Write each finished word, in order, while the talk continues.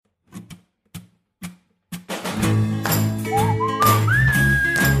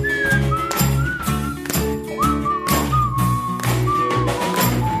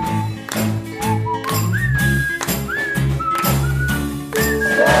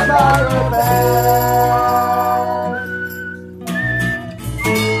by your band.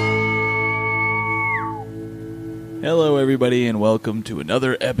 Hello, everybody, and welcome to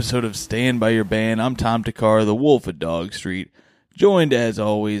another episode of Stand By Your Band. I'm Tom Takar, the Wolf of Dog Street, joined, as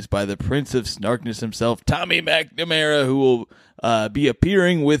always, by the Prince of Snarkness himself, Tommy McNamara, who will be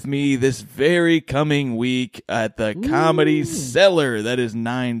appearing with me this very coming week at the Comedy Cellar. That is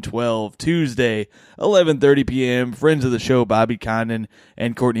 9/12, Tuesday, 11:30 p.m. Friends of the show, Bobby Condon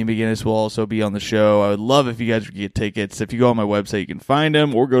and Courtney McGinnis will also be on the show. I would love if you guys would get tickets. If you go on my website, you can find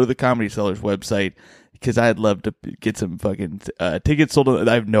them, or go to the Comedy Cellar's website, because I'd love to get some fucking tickets sold.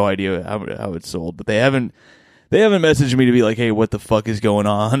 I have no idea how it's sold, but they haven't messaged me to be like, hey, what the fuck is going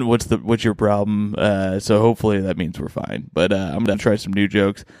on? What's your problem? So hopefully that means we're fine. But I'm gonna try some new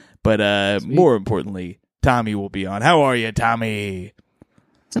jokes. But more importantly, Tommy will be on. How are you, Tommy?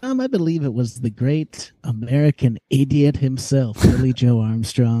 Tom, I believe it was the great American idiot himself, Billy Joe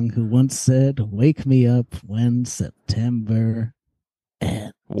Armstrong, who once said, "Wake me up when September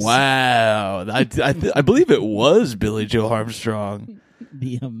ends." Wow, I believe it was Billy Joe Armstrong.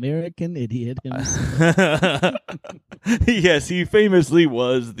 The American idiot himself. Yes, he famously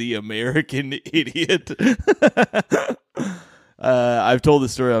was the American idiot. I've told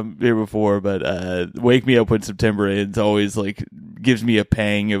this story on here before, but "Wake Me Up When September Ends" always like gives me a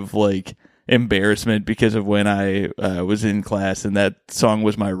pang of like embarrassment because of when I was in class and that song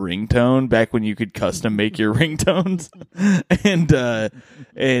was my ringtone back when you could custom make your ringtones,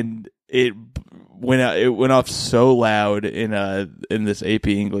 and it went off so loud in this AP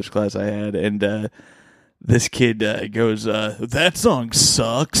English class I had, and this kid goes, "That song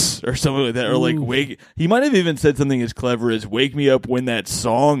sucks," or something like that, or like he might have even said something as clever as "Wake me up when that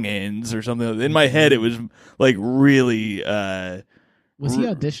song ends," or something. In my head, it was like really. Was he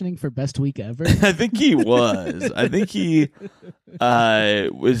auditioning for Best Week Ever? I think he was. I think he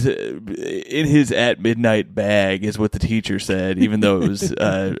was in his at midnight bag, is what the teacher said, even though it was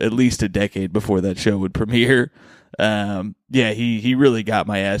at least a decade before that show would premiere. Yeah, he really got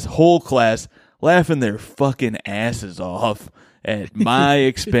my ass. Whole class laughing their fucking asses off at my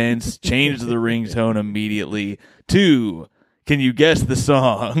expense. Changed the ringtone immediately to, can you guess the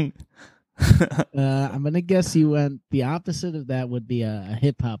song? I'm gonna guess you went the opposite of that. Would be a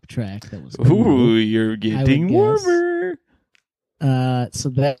hip hop track that was. Cool. Ooh, you're getting warmer. So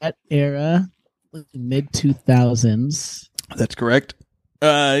that era, mid 2000s. That's correct.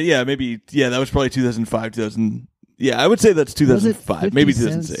 Yeah, maybe. Yeah, that was probably 2005, 2000. Yeah, I would say that's 2005, maybe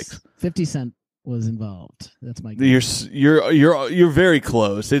 2006. 50 Cent was involved. That's my guess. You're very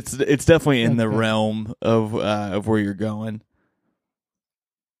close. It's definitely in the realm of where you're going.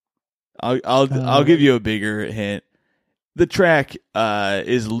 I'll give you a bigger hint. The track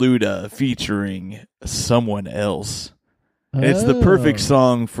is Luda featuring someone else. And it's the perfect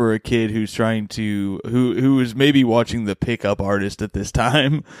song for a kid who's trying to who is maybe watching The Pickup Artist at this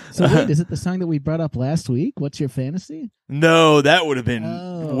time. So wait, is it the song that we brought up last week? What's Your Fantasy? No, that would have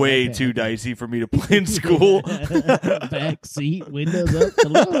been way too dicey for me to play in school. Back seat, windows up,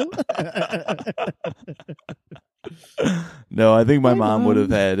 hello. No, I think my mom would have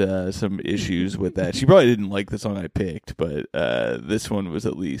had some issues with that. She probably didn't like the song I picked, but this one was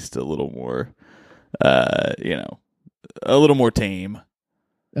at least a little more, a little more tame.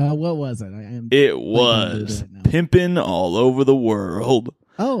 What was it? It was Pimpin' All Over the World.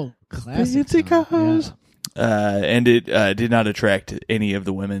 Oh, classic Fancy song. cars. Yeah. And it did not attract any of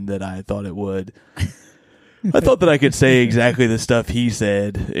the women that I thought it would. I thought that I could say exactly the stuff he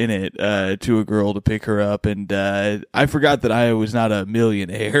said in it to a girl to pick her up, and I forgot that I was not a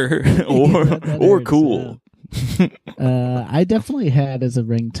millionaire or cool. I definitely had as a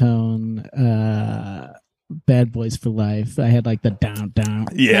ringtone Bad Boys for Life. I had like the down.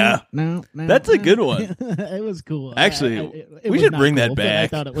 Yeah. No. That's a good one. It was cool. Actually, we should bring that back. I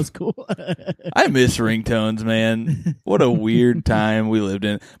thought it was cool. I miss ringtones, man. What a weird time we lived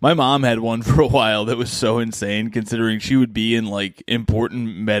in. My mom had one for a while that was so insane, considering she would be in like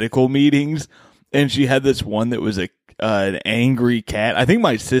important medical meetings, and she had this one that was an angry cat. I think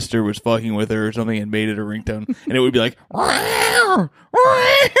my sister was fucking with her or something and made it a ringtone, and it would be like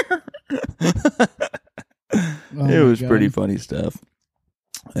it was pretty funny stuff.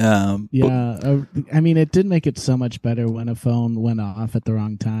 I mean, it did make it so much better when a phone went off at the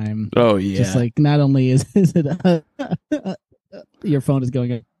wrong time. Oh yeah, just like not only is it your phone is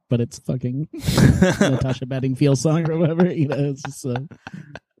going up, but it's fucking Natasha Bedingfield song or whatever. It's just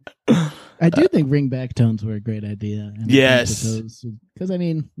I do think ring back tones were a great idea. Yes, because I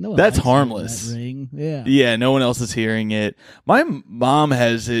mean, no one that's harmless. That ring. Yeah, no one else is hearing it. My mom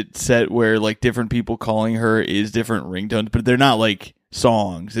has it set where like different people calling her is different ringtones, but they're not like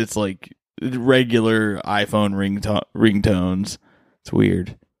songs. It's like regular iPhone ringtones. It's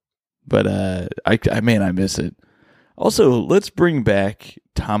weird, but I miss it. Also, let's bring back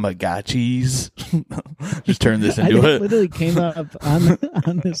Tamagotchis. Just turn this into it. Literally came up on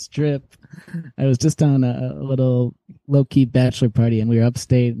this trip. I was just on a little low key bachelor party, and we were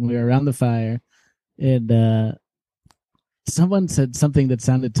upstate, and we were around the fire, and someone said something that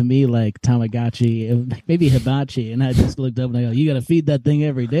sounded to me like Tamagotchi, maybe hibachi, and I just looked up and I go, "You got to feed that thing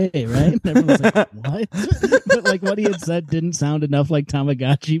every day, right?" And everyone was like, "What?" But like what he had said didn't sound enough like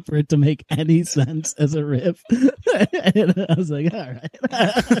Tamagotchi for it to make any sense as a riff. And I was like, "All right."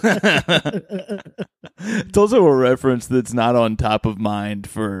 It's also a reference that's not on top of mind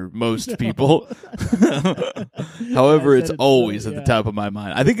for most people. However, it's always at the top of my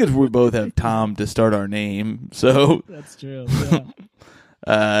mind. I think it's we both have Tom to start our name, so that's true. Yeah.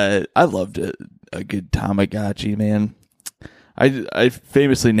 I loved it. A good Tamagotchi, man. I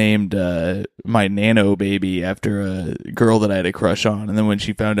famously named my Nano baby after a girl that I had a crush on, and then when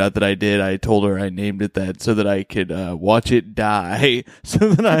she found out that I did, I told her I named it that so that I could watch it die, so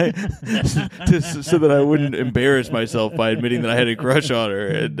that I wouldn't embarrass myself by admitting that I had a crush on her,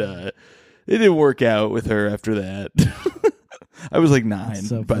 and it didn't work out with her after that. I was like 9,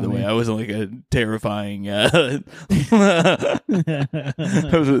 so by the way. I wasn't like a terrifying.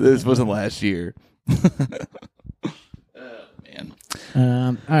 This wasn't last year.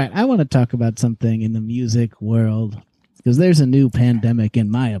 All right, I want to talk about something in the music world because there's a new pandemic in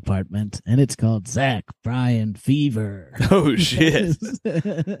my apartment, and it's called Zach Bryan fever. Oh shit!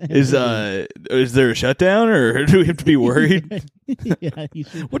 Is there a shutdown, or do we have to be worried? Yeah,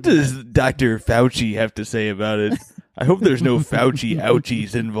 what does Dr. Fauci have to say about it? I hope there's no Fauci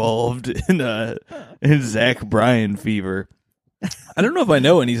ouchies involved in Zach Bryan fever. I don't know if I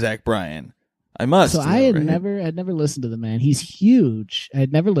know any Zach Bryan. I must. So I had never listened to the man. He's huge. I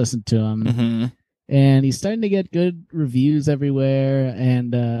had never listened to him, mm-hmm. and he's starting to get good reviews everywhere.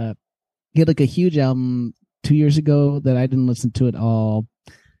 And he had like a huge album 2 years ago that I didn't listen to at all.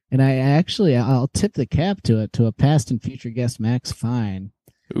 And I'll tip the cap to it to a past and future guest, Max Fine,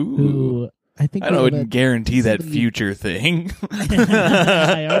 who I wouldn't guarantee that future thing.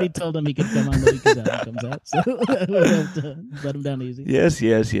 I already told him he could come on the week his album comes out, so we'll have to let him down easy. Yes.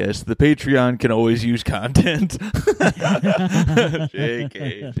 The Patreon can always use content.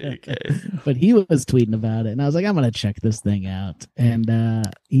 JK. But he was tweeting about it, and I was like, I'm going to check this thing out. And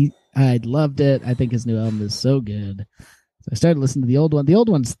I loved it. I think his new album is so good. So I started listening to the old one. The old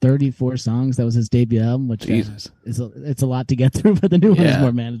one's 34 songs. That was his debut album, which Jesus. It's a lot to get through, but the new one is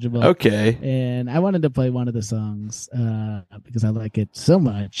more manageable. Okay. And I wanted to play one of the songs because I like it so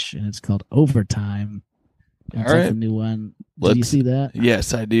much, and it's called Overtime. It's all right. a new one. Did you see that?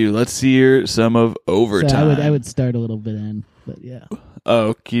 Yes, I do. Let's hear some of Overtime. So I would start a little bit in, but yeah.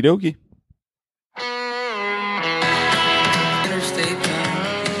 Okie dokie. Interstate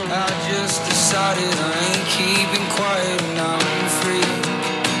I just decided I ain't keeping quiet.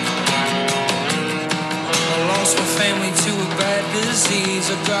 Family to a bad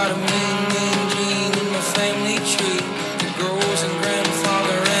disease. I got a mean gene in my family tree. It grows in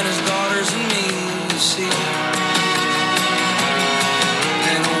grandfather and his daughters and me, you see.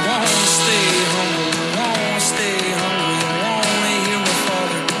 And I wanna stay humble, I wanna stay hungry, I wanna hear my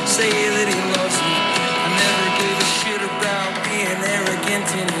father say that he loves me. I never gave a shit about being arrogant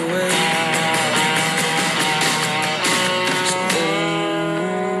anyway.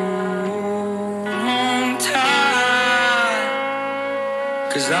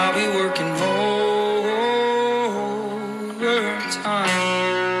 Cause I'll be working overtime.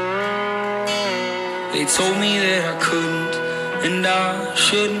 They told me that I couldn't and I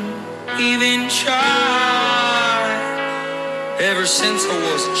shouldn't even try. Ever since I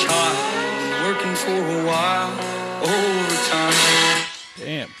was a child, working for a while overtime.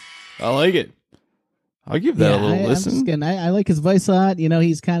 Damn, I like it. I'll give that a little listen. I like his voice a lot. You know,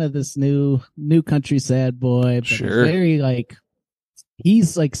 he's kind of this new country sad boy, but sure. Very like.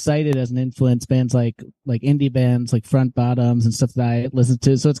 He's like cited as an influence bands like indie bands like Front Bottoms and stuff that I listen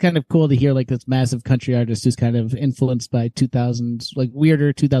to. So it's kind of cool to hear like this massive country artist who's kind of influenced by 2000s, like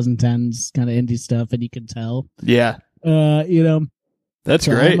weirder 2010s kind of indie stuff, and you can tell. Yeah. You know. That's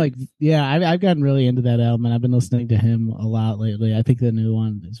so great. I'm like, yeah, I've gotten really into that album, and I've been listening to him a lot lately. I think the new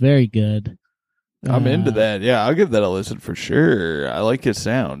one is very good. I'm into that. Yeah, I'll give that a listen for sure. I like his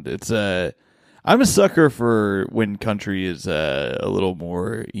sound. It's I'm a sucker for when country is a little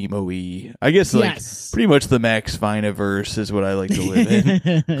more emo-y. I guess like pretty much the Max Fine-verse is what I like to live in.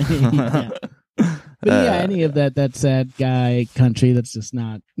 Yeah. But yeah, any of that sad guy country that's just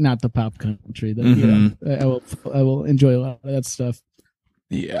not the pop country. That, mm-hmm. I will enjoy a lot of that stuff.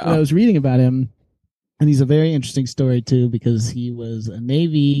 Yeah. I was reading about him, and he's a very interesting story too, because he was a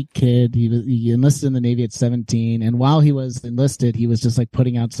Navy kid. He enlisted in the Navy at 17, and while he was enlisted, he was just like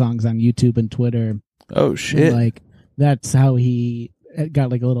putting out songs on YouTube and Twitter. Oh shit! And, like that's how he got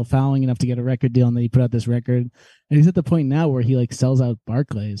like a little following enough to get a record deal, and then he put out this record. And he's at the point now where he like sells out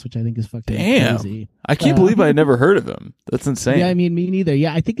Barclays, which I think is fucking crazy. I can't believe I never heard of him. That's insane. Yeah, I mean, me neither.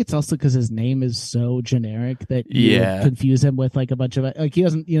 Yeah, I think it's also because his name is so generic that you would confuse him with like a bunch of like he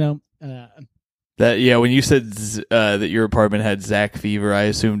doesn't, When you said that your apartment had Zach fever, I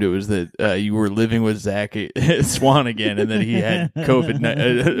assumed it was that you were living with Zach Swan again, and that he had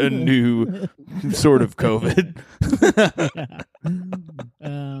COVID, a new sort of COVID.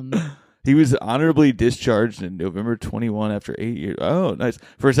 He was honorably discharged in November 21 after 8 years. Oh, nice.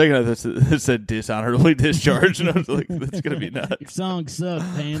 For a second, I thought it said dishonorably discharged, and I was like, that's going to be nuts. Your song sucks,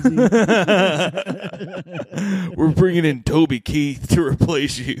 pansy. We're bringing in Toby Keith to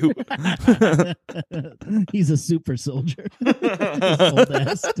replace you. He's a super soldier. Old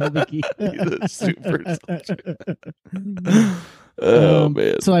ass Toby Keith. He's a super soldier. Oh,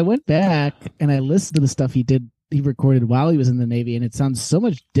 man. So I went back and I listened to the stuff he recorded while he was in the Navy, and it sounds so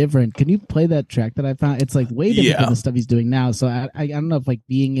much different. Can you play that track that I found? It's like way different than the stuff he's doing now. So I don't know if like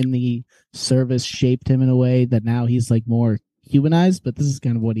being in the service shaped him in a way that now he's like more humanized, but this is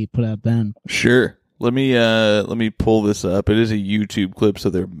kind of what he put out then. Sure. Let me pull this up. It is a YouTube clip, so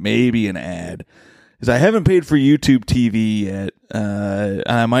there may be an ad. Because I haven't paid for YouTube TV yet, and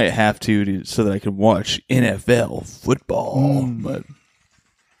I might have to so that I can watch NFL football, but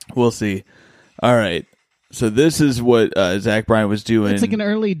we'll see. All right. So this is what Zach Bryan was doing. It's like an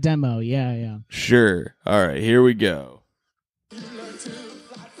early demo. Yeah. Sure. All right, here we go.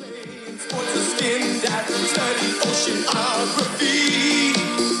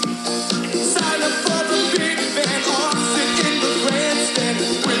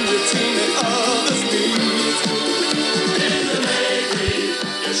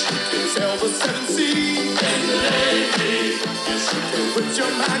 Put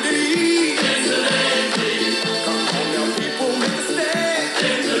your mind at ease. In the Navy. Come on now, people, make a stand.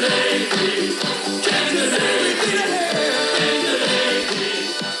 In the Navy. Can you say in the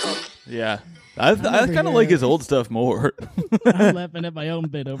Navy? Yeah. I kind of like his old stuff more. I'm laughing at my own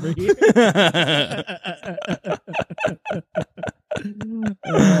bit over here.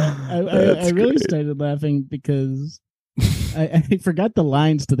 I really started laughing because I forgot the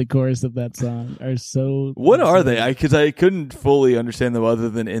lines to the chorus of that song are so. What are they? Because I couldn't fully understand them other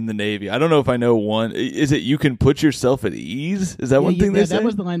than in the Navy. I don't know if I know one. Is it you can put yourself at ease? Is that one thing they say? That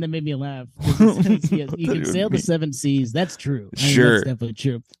was the line that made me laugh. You can sail the seven seas. That's true. Sure. That's definitely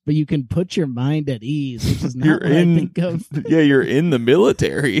true. But you can put your mind at ease, which is not what I think of. Yeah, you're in the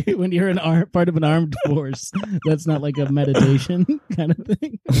military. When you're part of an armed force, that's not like a meditation kind of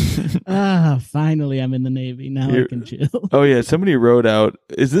thing. Finally, I'm in the Navy. Now I can chill. Oh yeah, somebody wrote out,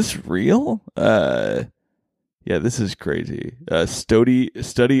 is this real? Yeah, this is crazy. Study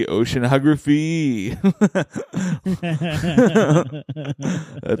oceanography.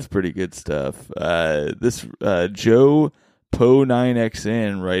 That's pretty good stuff. This Joe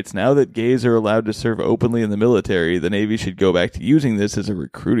Po9XN writes, now that gays are allowed to serve openly in the military, the Navy should go back to using this as a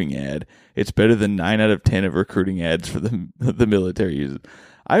recruiting ad. It's better than 9 out of 10 of recruiting ads for the military uses.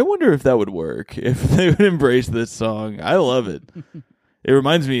 I wonder if that would work, if they would embrace this song. I love it. It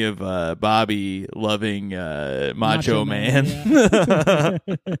reminds me of Bobby loving Macho Man. Yeah.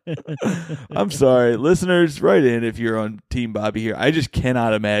 I'm sorry. Listeners, write in if you're on Team Bobby here. I just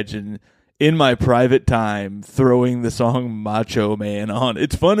cannot imagine in my private time throwing the song Macho Man on.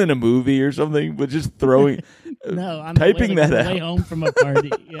 It's fun in a movie or something, but just throwing... No, typing that out. Way home from a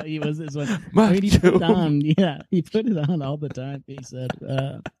party. Yeah, he was this one. Macho. He put it on. Yeah, he put it on all the time. He said,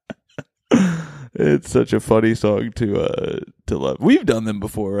 "It's such a funny song to love." We've done them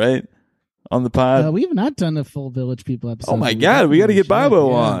before, right? On the pod. We have not done a full Village People episode. Oh my god, we got to get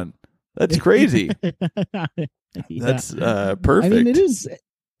Bobo on. That's crazy. Yeah. That's perfect. I mean, it is.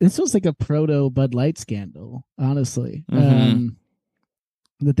 This was like a proto Bud Light scandal, honestly. Mm-hmm.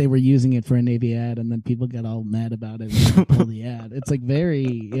 That they were using it for a Navy ad, and then people got all mad about it when they pulled the ad. It's like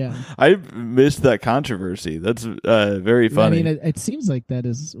I missed that controversy. That's very funny. I mean, it seems like that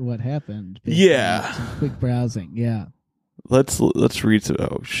is what happened. Yeah. Some quick browsing. Yeah. Let's read some.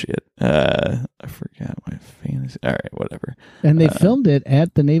 Oh shit! I forgot my fantasy. All right, whatever. And they filmed it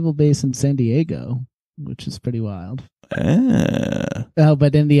at the naval base in San Diego, which is pretty wild. Oh,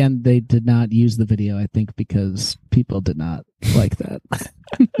 but in the end, they did not use the video, I think, because people did not like that.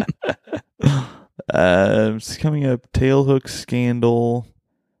 It's coming up. Tailhook scandal.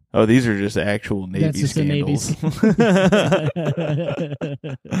 Oh, these are just actual Navy That's just a Navy scandals.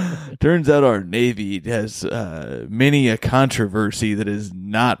 Turns out our Navy has many a controversy that is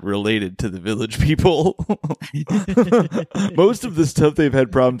not related to the Village People. Most of the stuff they've had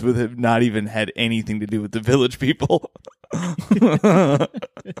problems with have not even had anything to do with the Village People.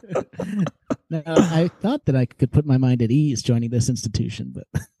 Now, I thought that I could put my mind at ease joining this institution,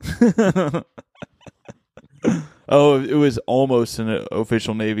 but Oh, it was almost an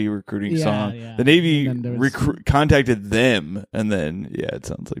official Navy recruiting song. Yeah. The Navy And then there was- contacted them, and then it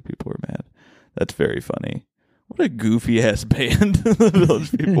sounds like people were mad. That's very funny. What a goofy ass band the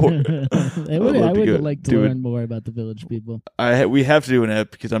Village People were. I would like to learn more about the Village People. We have to do an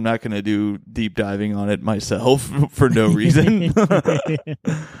ep because I'm not going to do deep diving on it myself for no reason.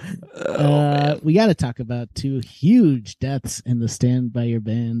 We got to talk about 2 huge deaths in the Stand By Your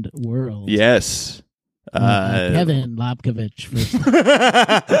Band world. Yes. Kevin Lobkovich first.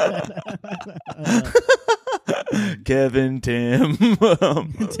 Kevin, Tim,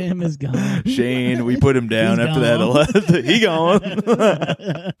 Tim is gone. Shane. We put him down He's after gone. that. He gone.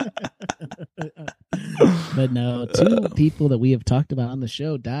 But no, 2 people that we have talked about on the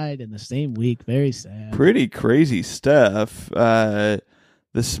show died in the same week. Very sad. Pretty crazy stuff. The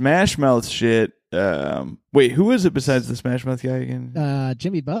Smash Mouth shit. Wait, who is it besides the Smash Mouth guy again?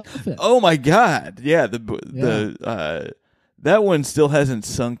 Jimmy Buffett. Oh my God! Yeah, the that one still hasn't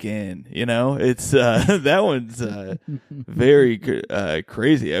sunk in. You know, it's that one's very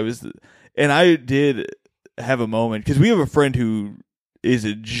crazy. I did have a moment because we have a friend who is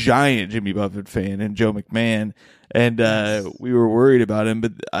a giant Jimmy Buffett fan, and Joe McMahon, and we were worried about him,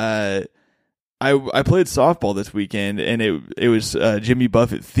 but I played softball this weekend, and it was Jimmy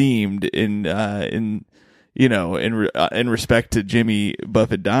Buffett themed in respect to Jimmy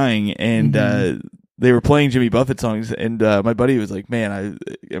Buffett dying, and they were playing Jimmy Buffett songs, and my buddy was like, "Man,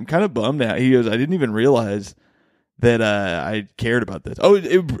 I'm kind of bummed out." He goes, "I didn't even realize that I cared about this." Oh,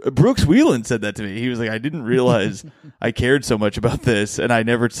 Brooks Wheelan said that to me. He was like, "I didn't realize I cared so much about this, and I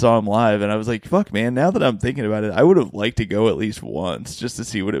never saw him live." And I was like, "Fuck, man! Now that I'm thinking about it, I would have liked to go at least once just to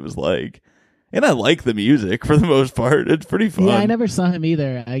see what it was like." And I like the music for the most part. It's pretty fun. Yeah, I never saw him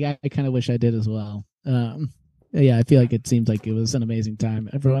either. I kind of wish I did as well. Yeah, I feel like it seems like it was an amazing time.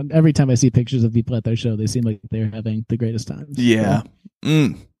 Every time I see pictures of people at their show, they seem like they're having the greatest times. Yeah.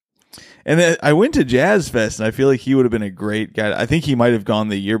 And then I went to Jazz Fest, and I feel like he would have been a great guy. I think he might have gone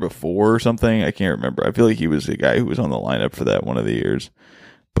the year before or something. I can't remember. I feel like he was the guy who was on the lineup for that one of the years.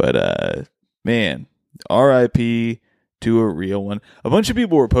 But, man, R.I.P. to a real one. A bunch of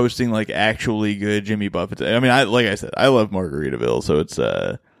people were posting like actually good Jimmy Buffett. I mean, like I said, I love Margaritaville, so it's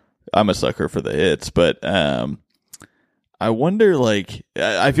I'm a sucker for the hits. But I wonder, like,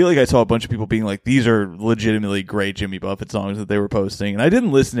 I feel like I saw a bunch of people being like, these are legitimately great Jimmy Buffett songs that they were posting, and I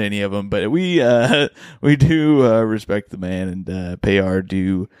didn't listen to any of them, but we do respect the man and pay our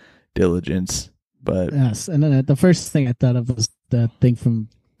due diligence. But yes, and then the first thing I thought of was the thing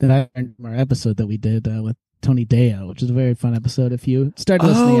that I learned from our episode that we did with Tony Deo, which is a very fun episode. If you started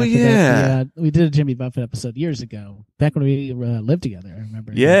listening, we did a Jimmy Buffett episode years ago, back when we lived together. I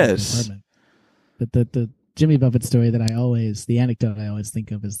remember. Yes, but the Jimmy Buffett story that the anecdote I always think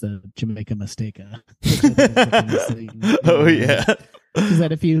of is the Jamaica Mistake-a. Oh yeah. Is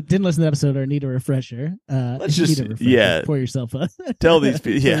that if you didn't listen to the episode or need a refresher, pour yourself a tell these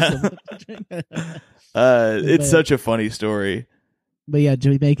people, it's such a funny story. But yeah,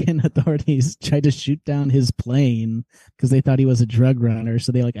 Jamaican authorities tried to shoot down his plane because they thought he was a drug runner.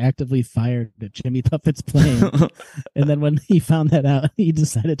 So they actively fired at Jimmy Buffett's plane. And then when he found that out, he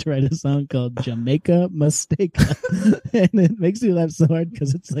decided to write a song called Jamaica Mistake-a. And it makes me laugh so hard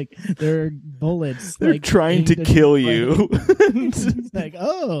because it's like there are bullets. They're trying to kill you. It's like,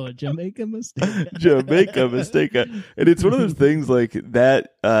 oh, Jamaica Mistake-a. Jamaica Mistake-a. And it's one of those things like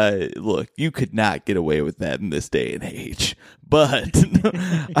that. Look, you could not get away with that in this day and age. But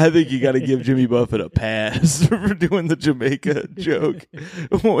I think you got to give Jimmy Buffett a pass for doing the Jamaica joke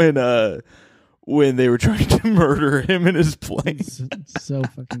when they were trying to murder him in his plane. It's so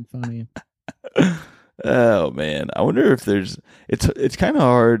fucking funny. Oh man, I wonder if it's kind of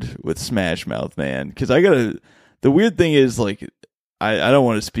hard with Smash Mouth, man, because the weird thing is, like, I don't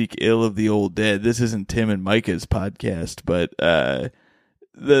want to speak ill of the old dead. This isn't Tim and Micah's podcast, but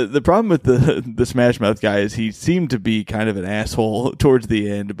the problem with the Smash Mouth guy is he seemed to be kind of an asshole towards the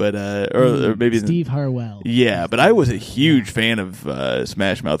end, but or maybe Steve Harwell. Yeah, but I was a huge fan of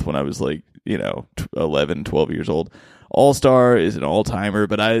Smash Mouth when I was 11, 12 years old. All Star is an all timer,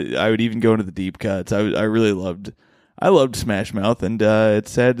 but I would even go into the deep cuts. I really loved Smash Mouth, and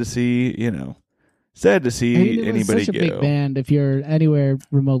it's sad to see sad to I see mean, it was anybody such a go. big band. If you're anywhere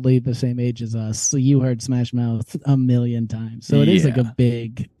remotely the same age as us, so you heard Smash Mouth a million times. So it is like Yeah. a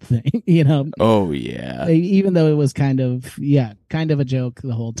big thing, you know. Oh yeah, Even though it was kind of a joke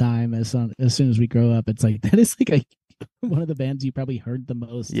the whole time. As soon as we grow up, it's like that is like one of the bands you probably heard the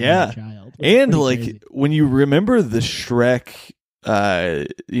most. Yeah. as a child. It's and pretty like crazy. when you remember the Shrek,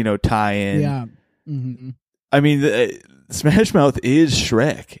 tie-in. yeah. hmm I mean, Smash Mouth is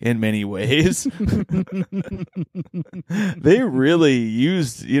Shrek in many ways. They really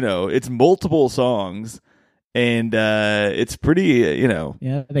used, it's multiple songs, and it's pretty,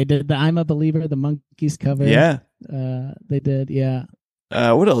 Yeah, they did the "I'm a Believer," the Monkeys cover. yeah. They did. Yeah,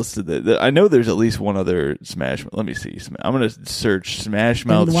 What else did they? I know there's at least one other Smash. Let me see. I'm gonna search Smash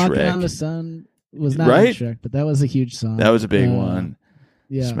Mouth and "Walking on the Shrek. Sun" was not Right? on Shrek, but that was a huge song. That was a big one.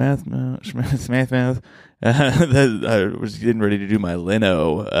 Yeah, Smash Mouth. I was getting ready to do my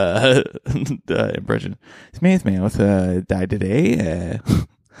Leno impression. Smash Mouth died today.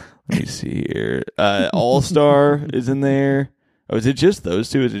 Let me see here. All Star is in there. Oh, is it just those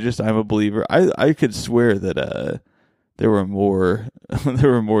two? Is it just I'm a Believer? I could swear that there were more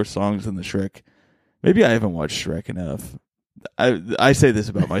songs in the Shrek. Maybe I haven't watched Shrek enough. I say this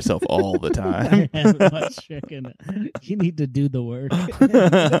about myself all the time. I haven't watched Shrek in it. You need to do the work.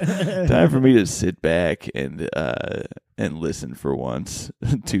 Time for me to sit back and listen for once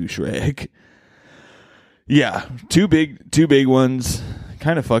to Shrek. Yeah, two big ones.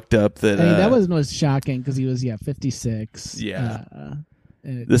 Kind of fucked up that. I mean, that was shocking because he was 56. Yeah.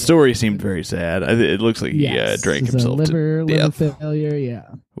 And The story seemed very sad. It looks like he yes, drank it's a himself liver to death, failure. Yeah.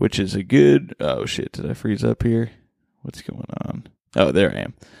 which is a good. Oh shit! Did I freeze up here? What's going on? Oh, there I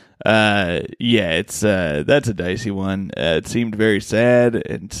am. It's that's a dicey one. It seemed very sad,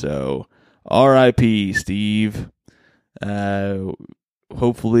 and so R.I.P. Steve.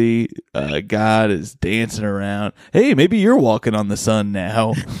 Hopefully, God is dancing around. Hey, maybe you're walking on the sun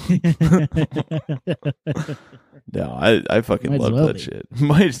now. No, I fucking Might as love well that be. shit.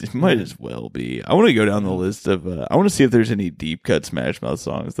 Might as well be. I want to go down the list of. I want to see if there's any deep cut Smash Mouth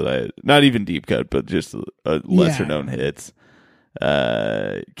songs that not even deep cut, but just lesser known hits.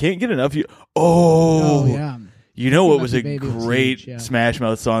 Can't get enough. Oh yeah. You know what Lucky was a Baby was great huge, yeah. Smash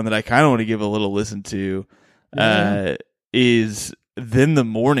Mouth song that I kind of want to give a little listen to? Yeah. Is Then the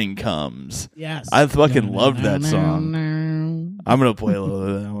Morning Comes. Yes. I fucking loved that song. song. I'm gonna play a little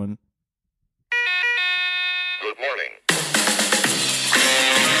of that one. Good morning.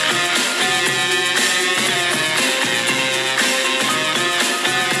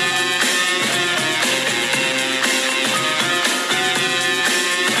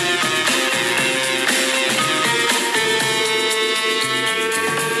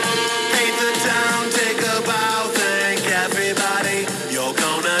 Paint the town, take a bow, thank everybody. You're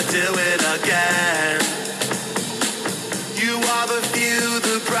gonna do it again. You are the few,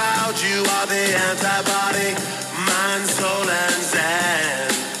 the proud, you are the antibody, mind, soul, and zen.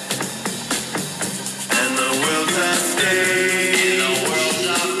 And the world's a stage,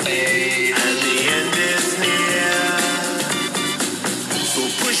 and the end is near. So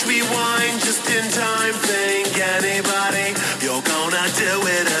push rewind just in time, think anybody, you're gonna do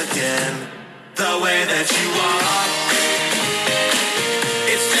it again. The way that you are,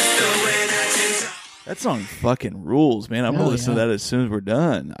 it's just the way that you talk. That song fucking rules, man. I'm gonna Oh, listen yeah. to that as soon as we're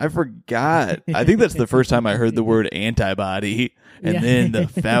done. I forgot. I think that's the first time I heard the word antibody, and Yeah. then the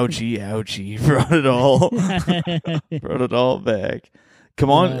Fauci ouchie brought it all back. Come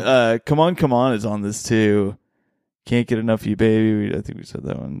on, come on is on this too. Can't get enough of you, baby. I think we said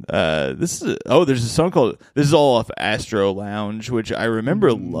that one. There's a song called. This is all off Astro Lounge, which I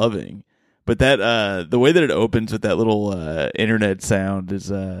remember loving. But that the way that it opens with that little internet sound is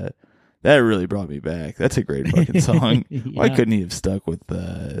that really brought me back. That's a great fucking song. Why Yeah. couldn't he have stuck with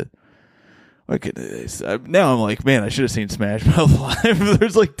why couldn't now I'm like, man, I should have seen Smash Mouth live.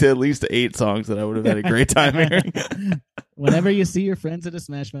 There's like at least 8 songs that I would have had a great time hearing. Whenever you see your friends at a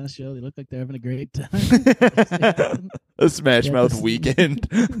Smash Mouth show, they look like they're having a great time. A Smash Yeah, Mouth this- weekend.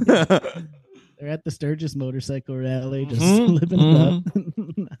 They're at the Sturgis motorcycle rally, just Mhm, living it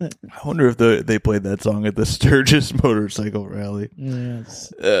up. I wonder if they played that song at the Sturgis motorcycle rally.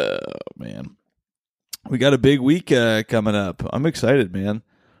 Yes. Oh man, we got a big week coming up. I'm excited, man.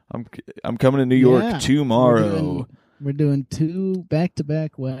 I'm coming to New York Yeah. tomorrow. We're doing 2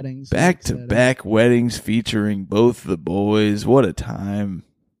 back-to-back weddings. Back to back weddings featuring both the boys. What a time!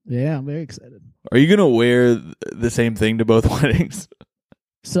 Yeah, I'm very excited. Are you gonna wear the same thing to both weddings?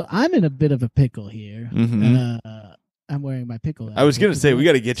 So I'm in a bit of a pickle here. Mhm. I'm wearing my pickle. I was going to say, we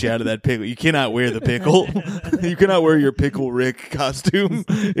got to get you out of that pickle. You cannot wear the pickle. You cannot wear your Pickle Rick costume.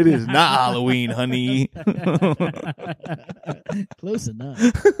 It is not Halloween, honey. Close enough.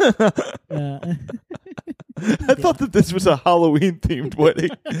 I thought that this was a Halloween-themed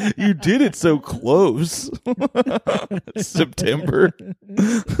wedding. You did it so close. September.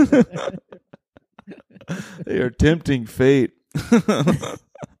 They are tempting fate.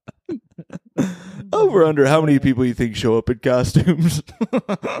 Over under how many people you think show up in costumes?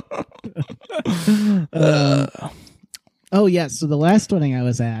 Oh yeah, so the last wedding I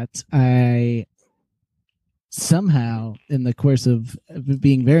was at, I somehow, in the course of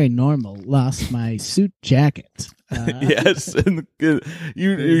being very normal, lost my suit jacket. Yes, and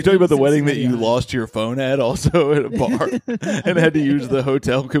you're talking about the wedding that you lost your phone at, also at a bar, and had to use the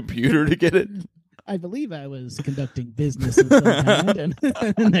hotel computer to get it. I believe I was conducting business of some kind,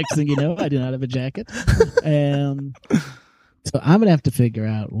 and next thing you know, I do not have a jacket. So I'm going to have to figure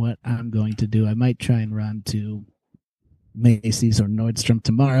out what I'm going to do. I might try and run to Macy's or Nordstrom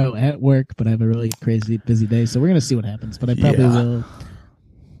tomorrow at work, but I have a really crazy busy day, so we're going to see what happens. But I probably will.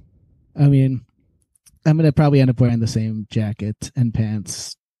 I mean, I'm going to probably end up wearing the same jacket and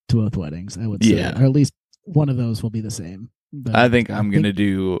pants to both weddings, I would say. Or at least one of those will be the same. But I think I'm going to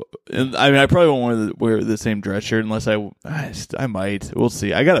do... I mean, I probably won't wear the same dress shirt unless I might. We'll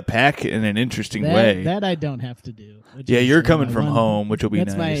see. I got to pack in an interesting way. That I don't have to do. Yeah, you're coming from home, which will be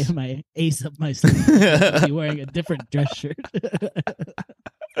nice. That's my ace up my sleeve. I'll be wearing a different dress shirt.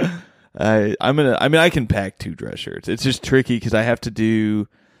 I can pack 2 dress shirts. It's just tricky because I have to do...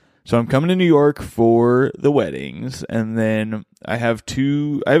 So I'm coming to New York for the weddings, and then I have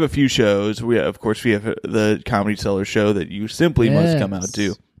a few shows. Of course, we have the Comedy Cellar show that you simply must come out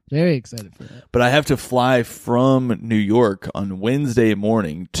to. Very excited for that. But I have to fly from New York on Wednesday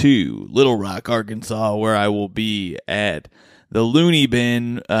morning to Little Rock, Arkansas, where I will be at the Looney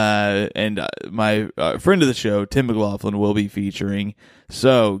Bin, and my friend of the show, Tim McLaughlin, will be featuring.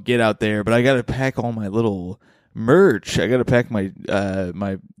 So get out there. But I got to pack all my little merch. I got to pack my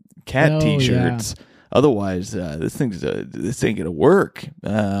cat T-shirts. Yeah. Otherwise, this ain't gonna work.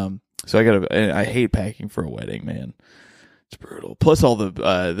 So I hate packing for a wedding, man. It's brutal. Plus all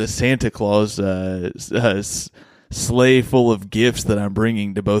the Santa Claus sleigh full of gifts that I'm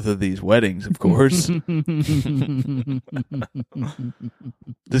bringing to both of these weddings, of course.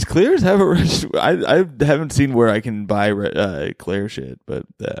 Does Claire's have a I haven't seen where I can buy Claire shit, but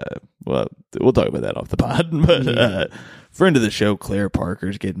well, we'll talk about that off the pod. But friend of the show, Claire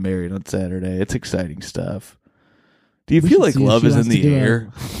Parker's getting married on Saturday. It's exciting stuff. Do you feel like love is in the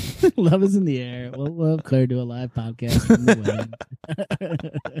air? Love is in the air. We'll have Claire do a live podcast from the wedding.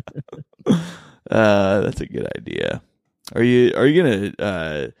 That's a good idea. Are you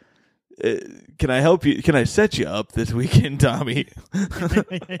gonna? Can I help you? Can I set you up this weekend, Tommy?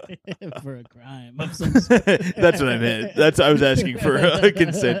 For a crime of some sort. That's what I meant. I was asking for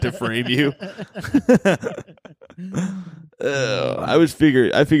consent to frame you. I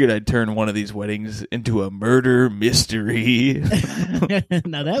figured I'd turn one of these weddings into a murder mystery.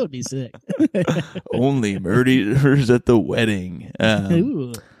 Now that would be sick. Only murderers at the wedding.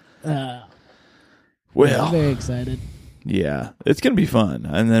 Ooh. Well, I'm very excited. Yeah, it's gonna be fun.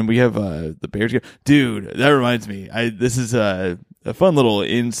 And then we have the Bears game. Dude, that reminds me. This is a fun little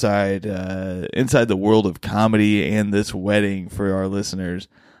inside the world of comedy and this wedding for our listeners.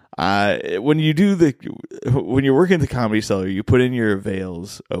 When you're working at the Comedy Cellar, you put in your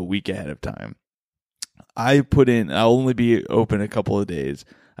avails a week ahead of time. I'll only be open a couple of days.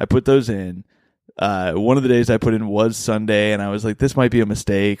 I put those in. One of the days I put in was Sunday, and I was like, this might be a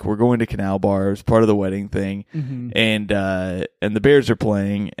mistake. We're going to Canal Bars, part of the wedding thing. Mm-hmm. And the Bears are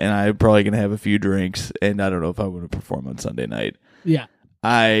playing, and I'm probably going to have a few drinks, and I don't know if I want to perform on Sunday night. Yeah.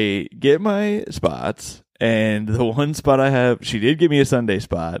 I get my spots, and the one spot I have, she did give me a Sunday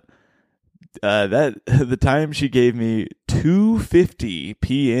spot. The time she gave me 2:50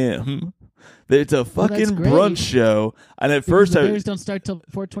 p.m. It's a fucking brunch show, and at first the Bears don't start till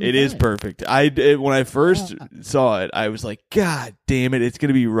 4:25. It is perfect. When I first saw it, I was like, "God damn it! It's going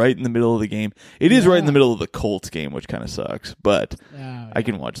to be right in the middle of the game." It is right in the middle of the Colts game, which kind of sucks, but I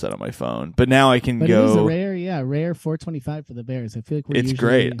can watch that on my phone. But now I can go. It is a rare 4:25 for the Bears. I feel like it's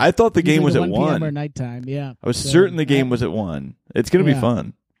great. I thought the game was at 1 p.m. or nighttime. Yeah, I was certain the game was at 1. It's going to be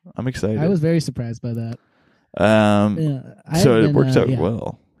fun. I'm excited. I was very surprised by that. So it works out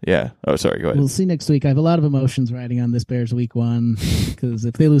well. Yeah. Oh, sorry. Go ahead. We'll see next week. I have a lot of emotions riding on this Bears week 1 because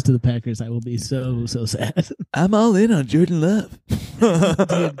if they lose to the Packers, I will be so sad. I'm all in on Jordan Love.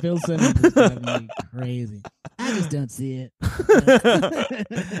 Dude, Bill Simmons is driving me crazy. I just don't see it.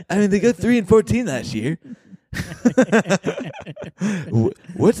 I mean, they got 3-14 last year.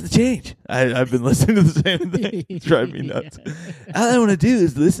 What's the change? I've been listening to the same thing. It's driving me nuts. All I want to do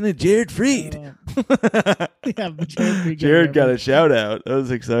is listen to Jared Freed. Yeah, but Jared Jared got a shout out. That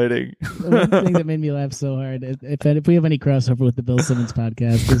was exciting. One thing that made me laugh so hard, if we have any crossover with the Bill Simmons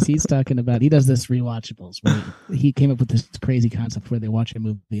podcast, is he's talking about, he does this rewatchables where he came up with this crazy concept where they watch a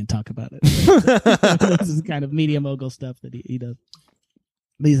movie and talk about it. This is kind of media mogul stuff that he does.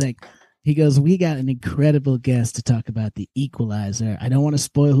 But he's like, he goes, we got an incredible guest to talk about The Equalizer. I don't want to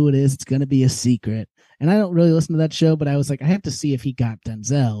spoil who it is. It's going to be a secret. And I don't really listen to that show, but I was like, I have to see if he got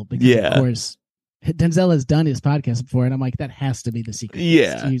Denzel. Because, of course, Denzel has done his podcast before, and I'm like, that has to be the secret.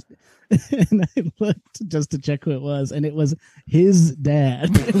 Yeah. And I looked just to check who it was, and it was his dad.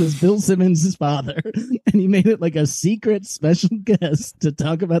 It was Bill Simmons' father, and he made it like a secret special guest to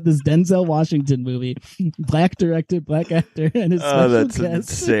talk about this Denzel Washington movie. Black director, black actor, and his special that's guest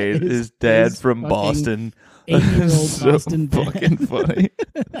insane. His dad from Boston. 80-year-old So Boston dad. fucking funny.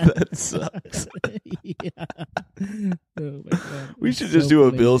 That sucks. Yeah. Oh my God. We should It's just so do a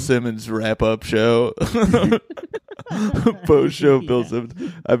funny. Bill Simmons wrap-up show. Post-show Bill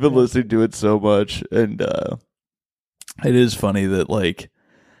Simmons. I've been listening to it so much, and it is funny that, like,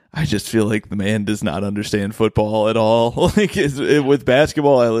 I just feel like the man does not understand football at all. Like, with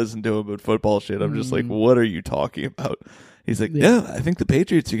basketball, I listen to him, but football shit, I'm just like, what are you talking about? He's like, no, I think the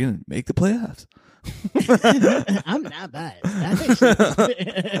Patriots are going to make the playoffs. I'm not biased.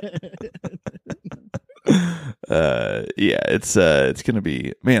 It's gonna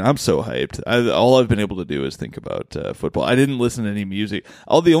be, man, I'm so hyped. All I've been able to do is think about football. I didn't listen to any music.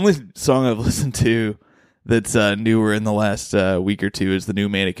 The only song I've listened to that's newer in the last week or two is the new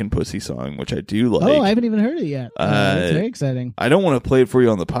Mannequin Pussy song, which I do like. Oh, I haven't even heard it yet. It's very exciting. I don't want to play it for you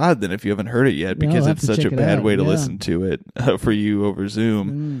on the pod then if you haven't heard it yet, No, because I'll it's have to such a check it bad out, way to yeah. listen to it for you over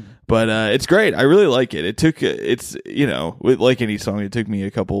Zoom. But it's great. I really like it. It's like any song, it took me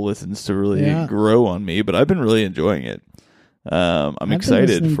a couple listens to really grow on me, but I've been really enjoying it. I'm been excited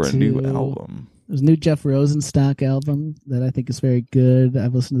listening for a new to- album. There's a new Jeff Rosenstock album that I think is very good.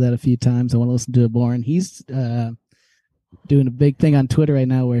 I've listened to that a few times. I want to listen to it more. And he's doing a big thing on Twitter right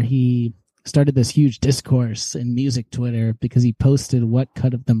now where he started this huge discourse in music Twitter because he posted what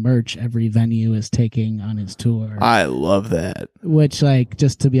cut of the merch every venue is taking on his tour. I love that. Which, like,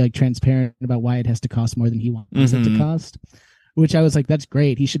 just to be like transparent about why it has to cost more than he wants it to cost. Which I was like, that's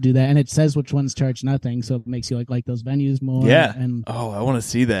great. He should do that. And it says which ones charge nothing, so it makes you like those venues more. Yeah. And I want to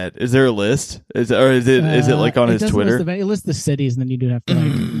see that. Is there a list? Is it like on his doesn't Twitter? It lists the cities, and then you do have to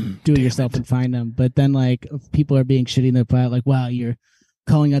like do it yourself and find them. But then, like, people are being shitty about, like, wow, you're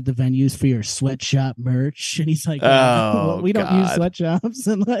calling out the venues for your sweatshop merch, and he's like, well, we don't use God. sweatshops,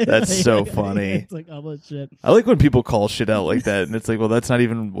 and like, That's so funny. It's like all that shit. I like when people call shit out like that, and it's like, well, that's not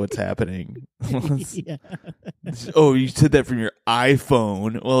even what's happening. Yeah. Oh, you said that from your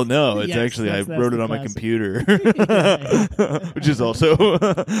iPhone. Well, no, it's Yes, actually I that's wrote it the on my classic. computer, which is also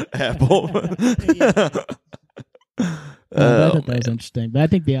Apple. I thought that was interesting, but I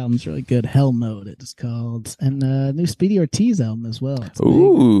think the album's really good. Hell Mode, it's called, and new Speedy Ortiz album as well. It's big.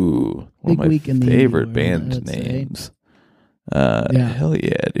 Ooh, one Big of my week in the favorite indie world, band I'd say. names. Yeah. Hell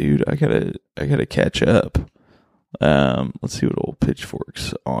yeah, dude! I gotta catch up. Let's see what old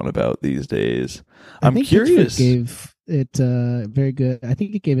Pitchfork's on about these days. I'm think curious. Pitchfork gave it very good. I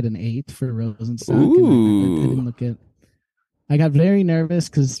think it gave it an 8 for Rosenstock. Ooh. I didn't look at. I got very nervous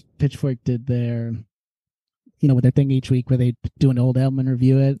because Pitchfork did their, with their thing each week where they do an old album and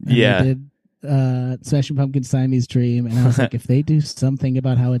review it. And Yeah. They did Smashing Pumpkins' Siamese Dream, and I was like, if they do something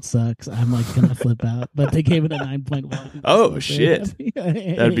about how it sucks, I'm like gonna flip out. But they gave it a 9.1. Oh, So shit. happy.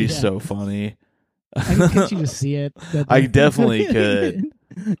 That'd be Yeah. so funny. I can get you to see it. I definitely could.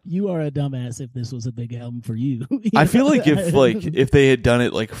 You are a dumbass if this was a big album for you. I feel like if they had done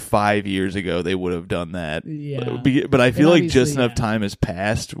it like 5 years ago, they would have done that. Yeah. But I feel And like just obviously, enough time has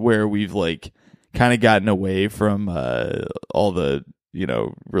passed where we've like kind of gotten away from all the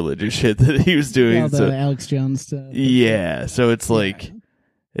religious shit that he was doing. all the So Alex Jones stuff. yeah, so it's like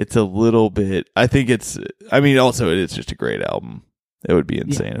it's a little bit. I think it's. I mean, also it's just a great album. It would be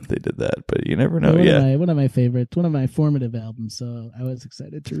insane if they did that, but you never know. One of my favorites, one of my formative albums. So I was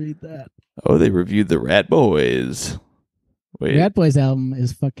excited to read that. Oh, they reviewed the Rat Boys. Wait, Rat Boys album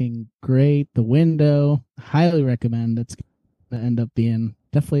is fucking great. The Window, highly recommend. It's gonna end up being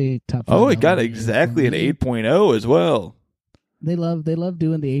definitely top 5. oh, it got album exactly for an me. 8.0 as well. They love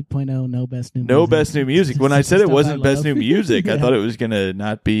doing the 8.0 no best new No music. best new music. When I It's said it stuff wasn't I best love. new music, I Yeah. thought it was gonna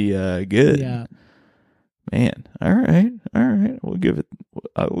not be good. Yeah. Man, all right. We'll give it.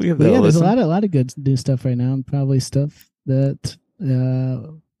 We'll give But that yeah, a there's listen. a lot of good new stuff right now, and probably stuff that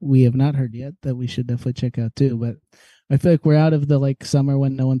we have not heard yet that we should definitely check out too. But I feel like we're out of the like summer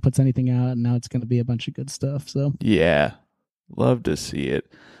when no one puts anything out, and now it's going to be a bunch of good stuff. So Yeah, love to see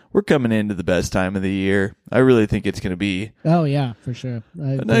it. We're coming into the best time of the year. I really think it's going to be oh yeah, for sure.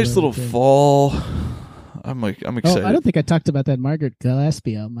 a nice little fall. I'm excited. Oh, I don't think I talked about that Margaret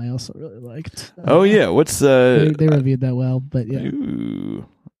Gillespie album. I also really liked. Oh yeah, what's they reviewed that well, but yeah. Ooh.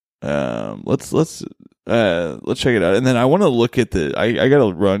 Let's check it out, and then I want to look at the. I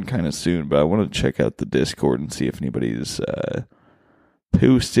gotta run kind of soon, but I want to check out the Discord and see if anybody's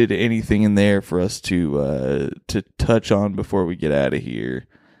posted anything in there for us to touch on before we get out of here.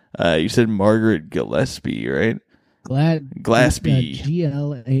 You said Margaret Gillespie, right? Gillespie. Glasby.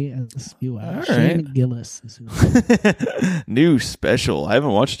 All Shane right. Gillis is who. New special. I haven't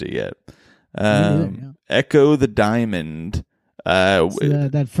watched it yet. neither, yeah. Echo the Diamond. So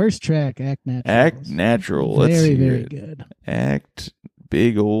that first track, Act Natural. Act Natural. Let's Very, hear very it. good. Act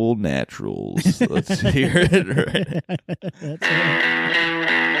Big Old Naturals. Let's hear it. Right. That's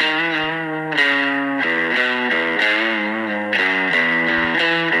right.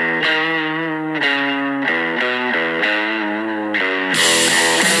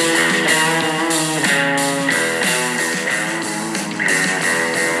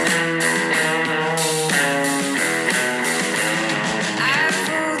 I've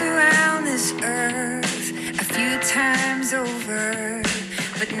rolled around this earth a few times over,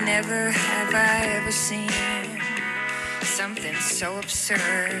 but never have I ever seen something so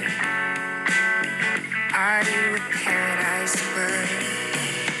absurd. Are you a paradise bird?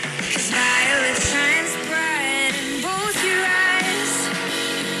 'Cause violet shines bright in both your eyes.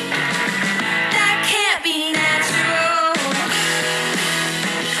 That can't be natural.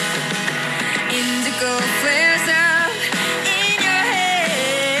 Indigo flares up in your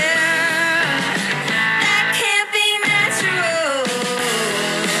hair. That can't be natural.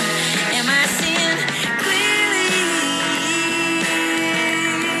 Am I seeing clearly?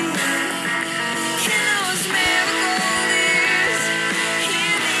 Can those marigold ears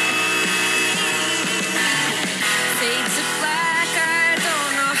hear me? Fade to black, I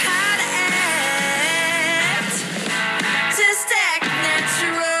don't know how to act. Just act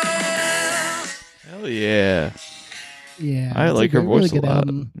natural. Hell yeah. Yeah, I it's like her a really voice a good lot.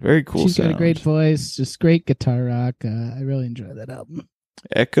 album. Very cool She's got a sound. great voice, just great guitar rock. I really enjoy that album.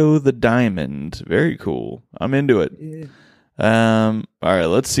 Echo the Diamond. Very cool. I'm into it. Yeah. All right,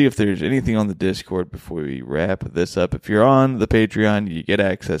 let's see if there's anything on the Discord before we wrap this up. If you're on the Patreon, you get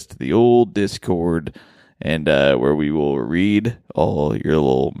access to the old Discord, and where we will read all your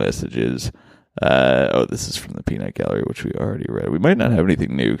little messages. This is from the Peanut Gallery, which we already read. We might not have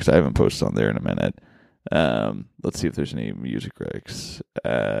anything new because I haven't posted on there in a minute. Let's see if there's any music recs.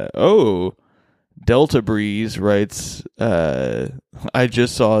 Delta Breeze writes, I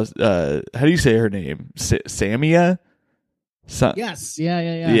just saw, how do you say her name? Samia? Yes, yeah.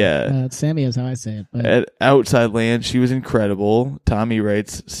 Yeah. Sammy is how I say it. But At Outside Land, she was incredible. Tommy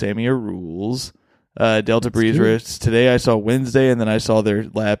writes, Samia rules. Delta Breeze cute. writes, today I saw Wednesday, and then I saw their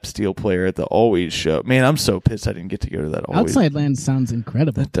lap steel player at the Always show. Man, I'm so pissed I didn't get to go to that Always. Outside Land sounds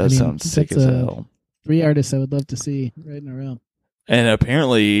incredible. That does sound sick that's, as hell. 3 artists I would love to see right in a row, And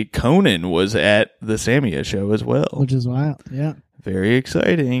apparently Conan was at the Samia show as well. which is wild. Yeah. Very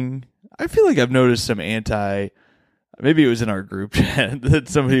exciting. I feel like I've noticed some maybe it was in our group chat that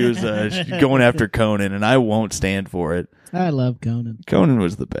somebody was going after Conan, and I won't stand for it. I love Conan. Conan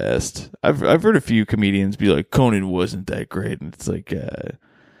was the best. I've heard a few comedians be like, Conan wasn't that great, and it's like,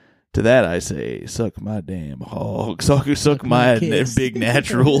 to that I say, suck my damn hog, suck my kiss. big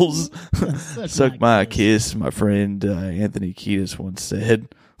naturals, suck my kiss. kiss. My friend Anthony Kiedis once said.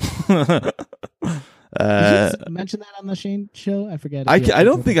 Did you mention that on the Shane show? I forget. I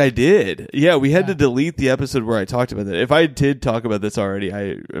don't think I did. Yeah, we had to delete the episode where I talked about that. If I did talk about this already,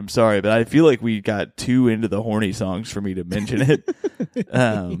 I'm sorry, but I feel like we got too into the horny songs for me to mention it.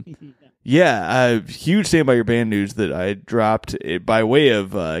 Huge Stand By Your Band news that I dropped it by way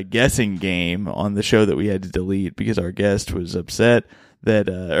of guessing game on the show that we had to delete because our guest was upset that,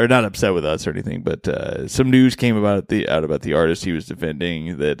 or not upset with us or anything, but some news came out about the artist he was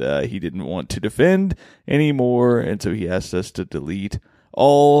defending that he didn't want to defend anymore, and so he asked us to delete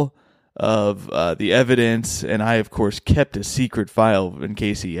all of the evidence, and I, of course, kept a secret file in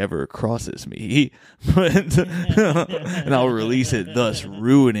case he ever crosses me, and I'll release it, thus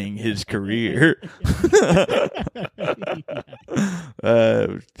ruining his career.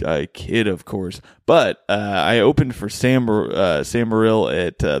 I kid, of course, but I opened for Sam Morril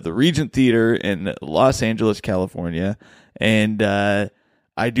at the Regent Theater in Los Angeles, California, and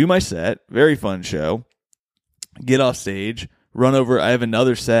I do my set. Very fun show. Get off stage. run over. I have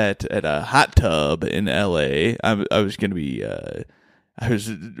another set at a Hot Tub in LA. I was going to be,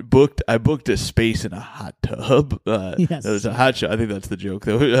 I booked a space in a hot tub. Yes. That was a hot show. I think that's the joke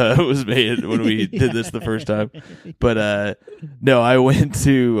though. It was made when we did this the first time. But no, I went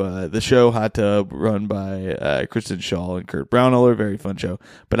to the show Hot Tub, run by Kristen Shaw and Kurt Brownoller. Very fun show.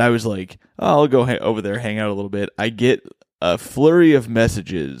 But I was like, oh, I'll go over there, hang out a little bit. I get a flurry of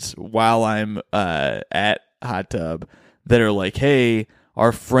messages while I'm at Hot Tub that are like, hey,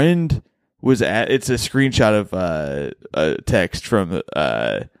 our friend was it's a screenshot of a text from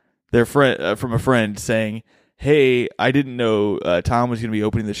their friend from a friend saying, hey, I didn't know Tom was going to be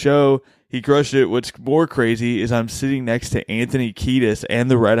opening the show. He crushed it. What's more crazy is I'm sitting next to Anthony Kiedis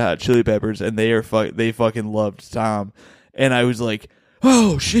and the Red Hot Chili Peppers, and they fucking loved Tom. And I was like,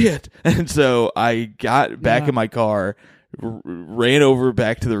 oh shit. And so I got back in my car, ran over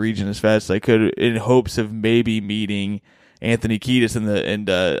back to the region as fast as I could in hopes of maybe meeting Anthony Kiedis and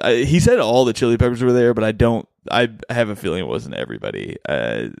he said all the Chili Peppers were there, but I have a feeling it wasn't everybody.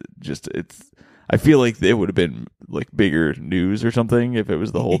 I feel like it would have been like bigger news or something if it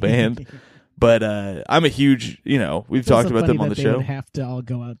was the whole band. But I'm a huge, we've talked about them on the show. Would have to all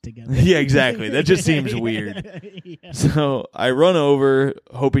go out together. Yeah, exactly. That just seems weird. Yeah. So I run over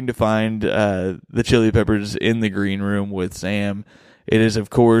hoping to find the Chili Peppers in the green room with Sam. It is,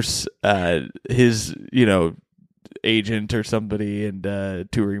 of course, his, agent or somebody and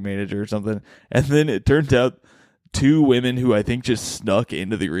touring manager or something. And then it turns out two women who I think just snuck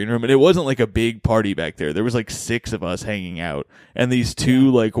into the green room, and it wasn't like a big party back there. There was like 6 of us hanging out, and these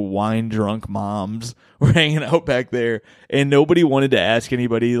two like wine drunk moms were hanging out back there, and nobody wanted to ask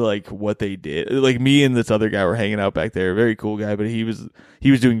anybody like what they did. Like me and this other guy were hanging out back there, very cool guy, but he was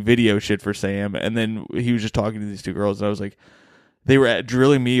doing video shit for Sam, and then he was just talking to these two girls, and I was like, they were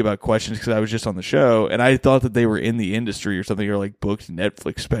drilling me about questions because I was just on the show, and I thought that they were in the industry or something, or like booked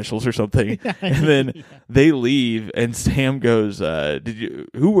Netflix specials or something. And then they leave, and Sam goes,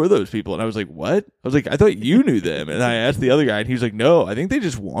 who were those people? And I was like, what? I was like, I thought you knew them. And I asked the other guy, and he was like, no, I think they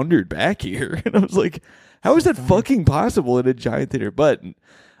just wandered back here. And I was like, how is that fucking possible in a giant theater? But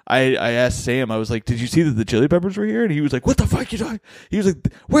I asked Sam, I was like, did you see that the Chili Peppers were here? And he was like, what the fuck are you talking? He was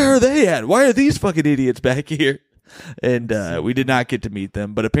like, where are they at? Why are these fucking idiots back here? And we did not get to meet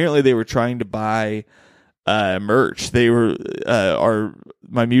them, but apparently they were trying to buy merch. They were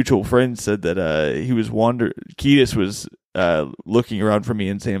my mutual friend said that Kiedis was looking around for me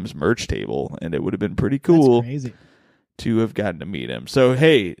and Sam's merch table, and it would have been pretty cool to have gotten to meet him. So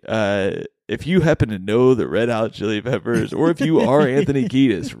hey, if you happen to know the Red Hot Chili Peppers, or if you are Anthony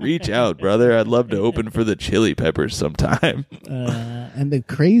Kiedis, reach out, brother. I'd love to open for the Chili Peppers sometime. And the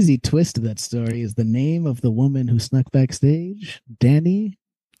crazy twist of that story is the name of the woman who snuck backstage, Danny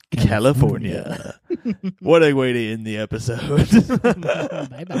California. What a way to end the episode.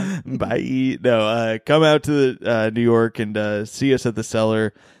 Bye-bye. Bye. No, come out to New York and see us at the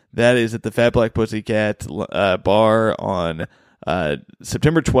Cellar. That is at the Fat Black Pussycat bar on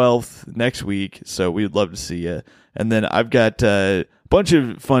September 12th next week. So we'd love to see you. And then I've got a bunch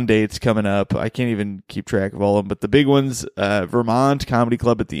of fun dates coming up. I can't even keep track of all of them, but the big ones, Vermont Comedy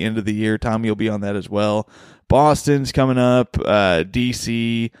Club at the end of the year. Tommy will be on that as well. Boston's coming up.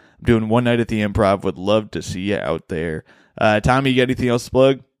 DC. I'm doing one night at the Improv. Would love to see you out there. Tommy, you got anything else to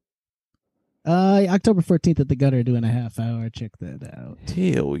plug? October 14th at the Gutter, doing a half hour. Check that out.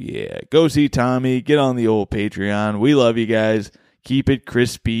 Hell yeah. Go see Tommy. Get on the old Patreon. We love you guys. Keep it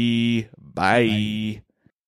crispy. Bye.